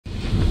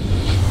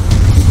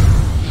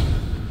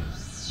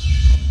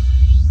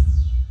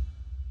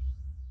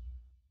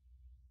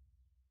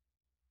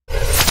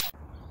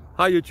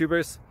Hi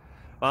YouTubers.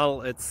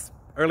 Well, it's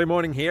early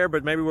morning here,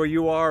 but maybe where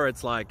you are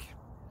it's like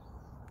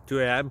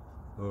 2 a.m.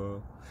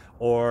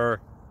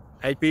 or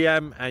 8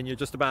 p.m. and you're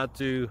just about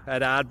to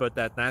head out, but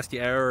that nasty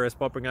error is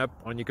popping up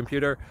on your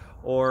computer,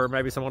 or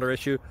maybe some other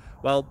issue.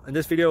 Well, in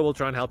this video we'll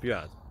try and help you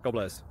out. God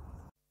bless.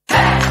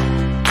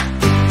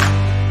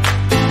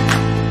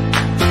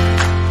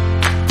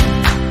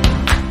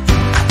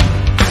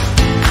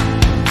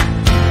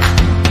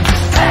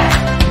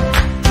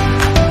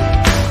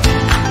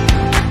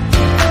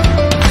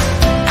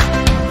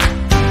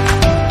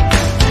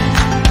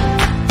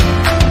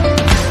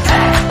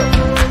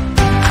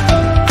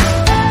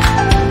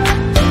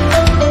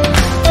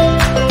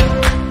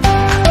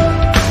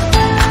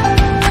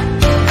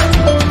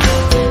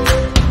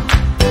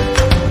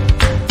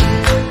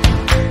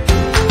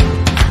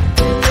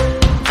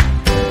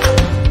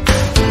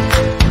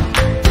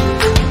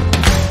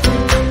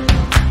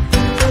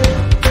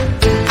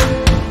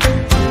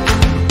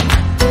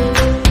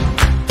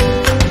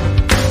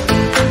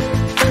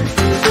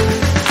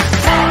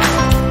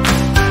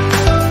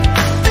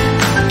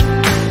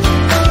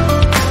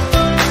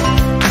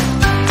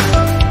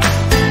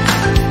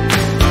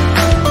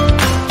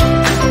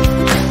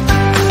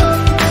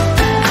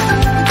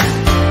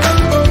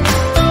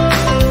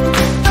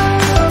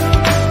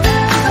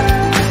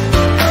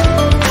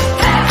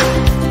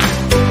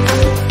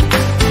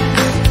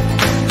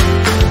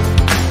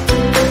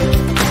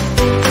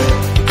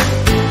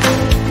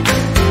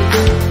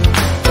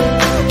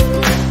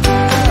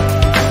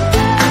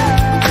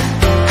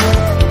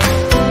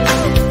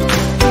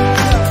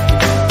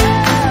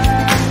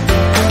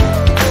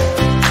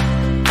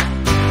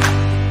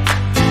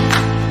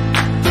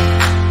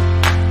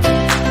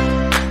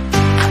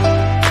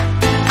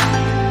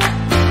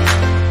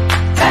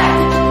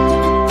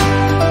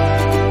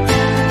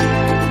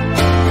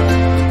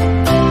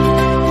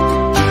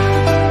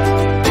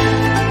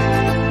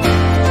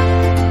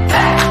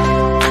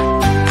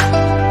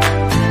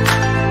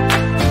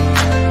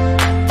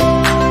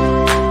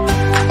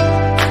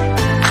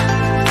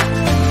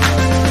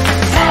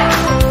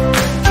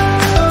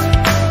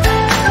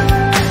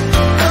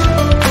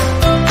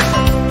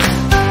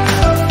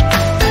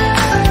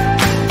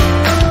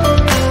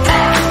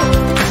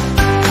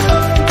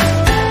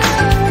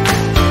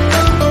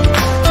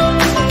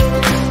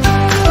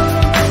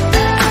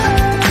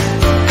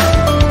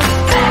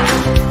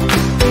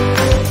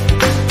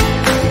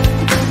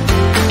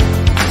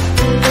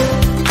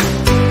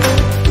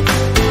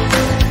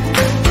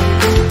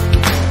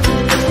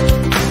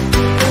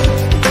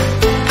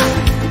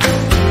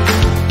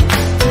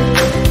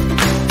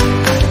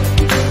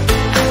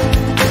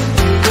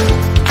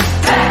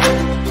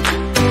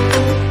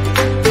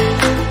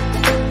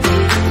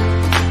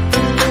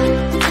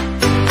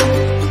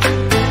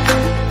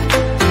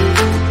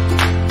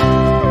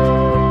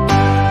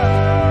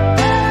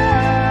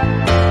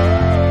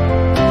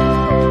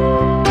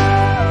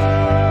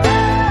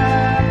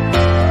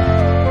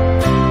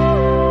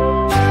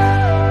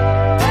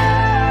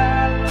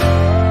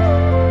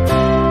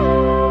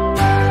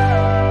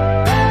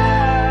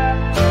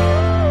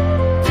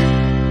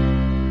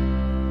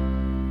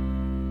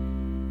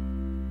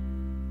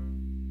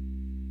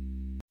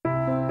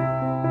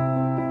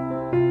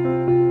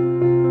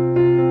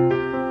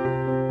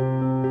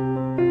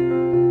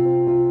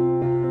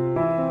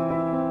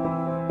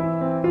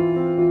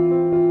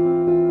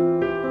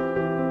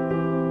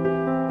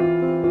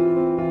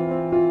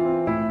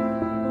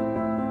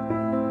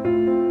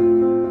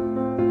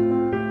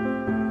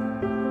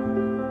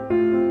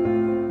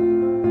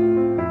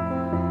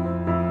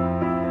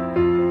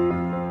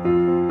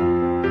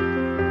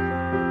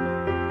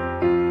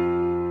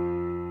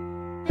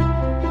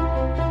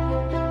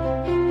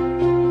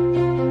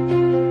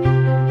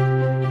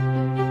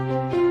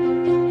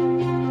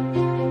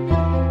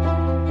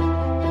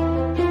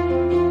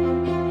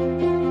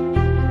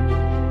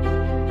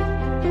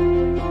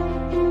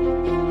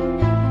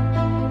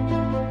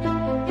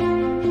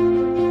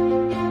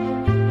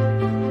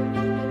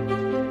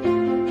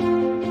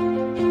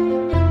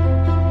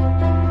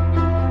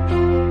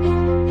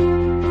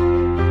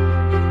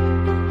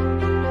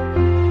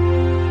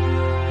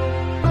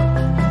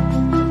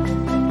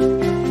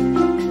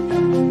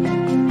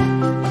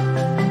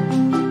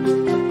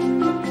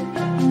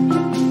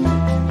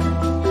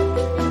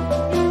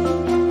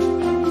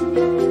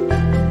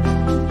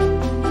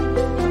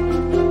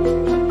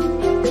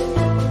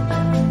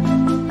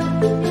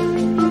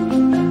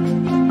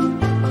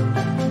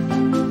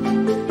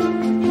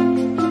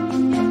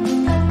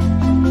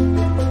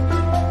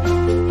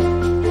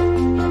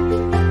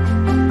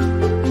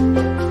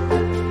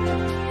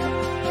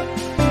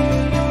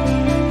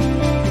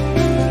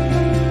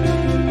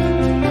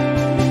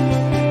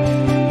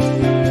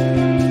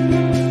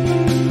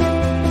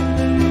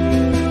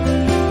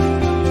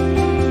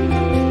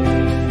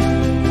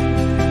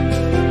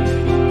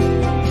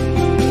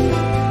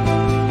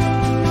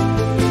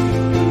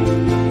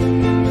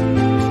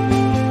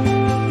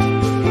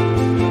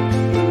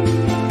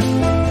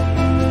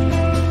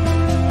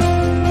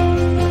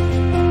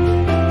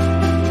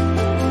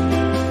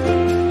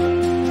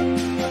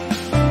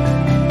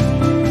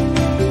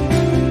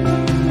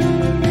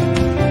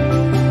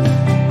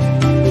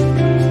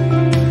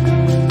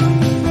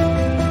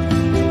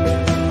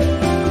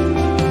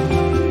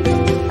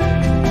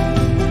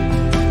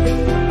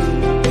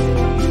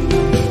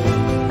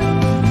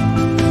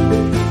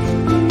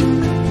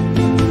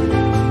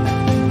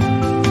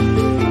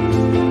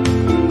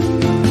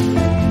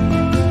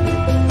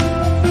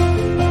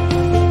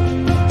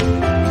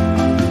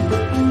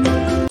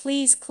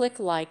 click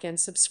like and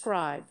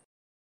subscribe.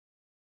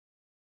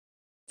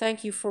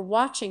 Thank you for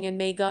watching, and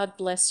may God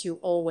bless you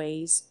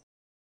always.